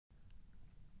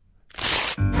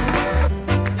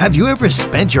Have you ever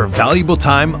spent your valuable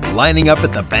time lining up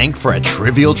at the bank for a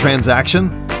trivial transaction?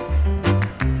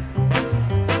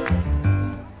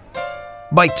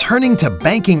 By turning to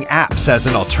banking apps as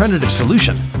an alternative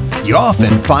solution, you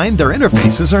often find their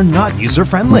interfaces are not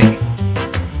user-friendly.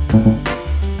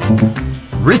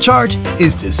 Richart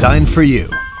is designed for you.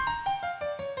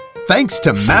 Thanks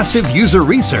to massive user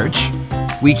research,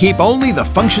 we keep only the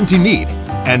functions you need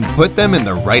and put them in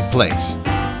the right place.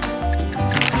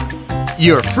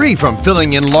 You're free from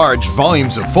filling in large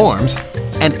volumes of forms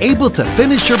and able to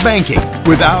finish your banking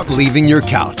without leaving your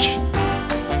couch.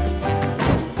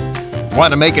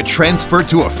 Want to make a transfer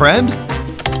to a friend?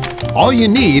 All you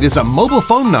need is a mobile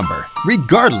phone number,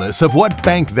 regardless of what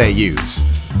bank they use.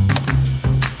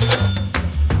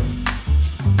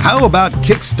 How about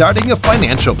kickstarting a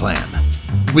financial plan?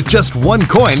 With just one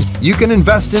coin, you can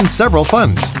invest in several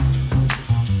funds.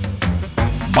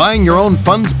 Buying your own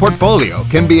funds portfolio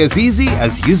can be as easy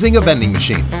as using a vending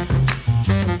machine.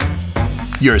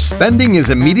 Your spending is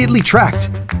immediately tracked,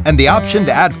 and the option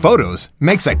to add photos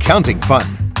makes accounting fun.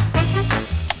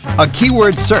 A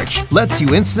keyword search lets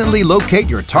you instantly locate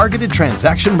your targeted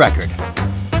transaction record.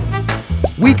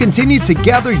 We continue to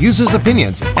gather users'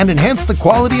 opinions and enhance the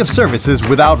quality of services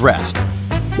without rest.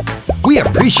 We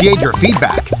appreciate your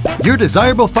feedback. Your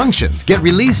desirable functions get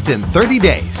released in 30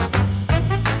 days.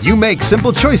 You make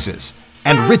simple choices,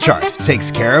 and Richart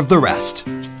takes care of the rest.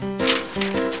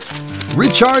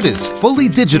 Richart is fully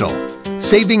digital,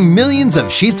 saving millions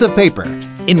of sheets of paper.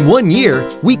 In 1 year,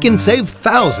 we can save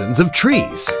thousands of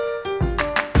trees.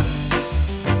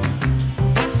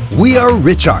 We are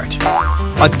Richart,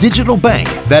 a digital bank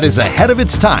that is ahead of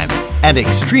its time and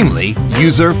extremely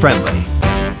user-friendly.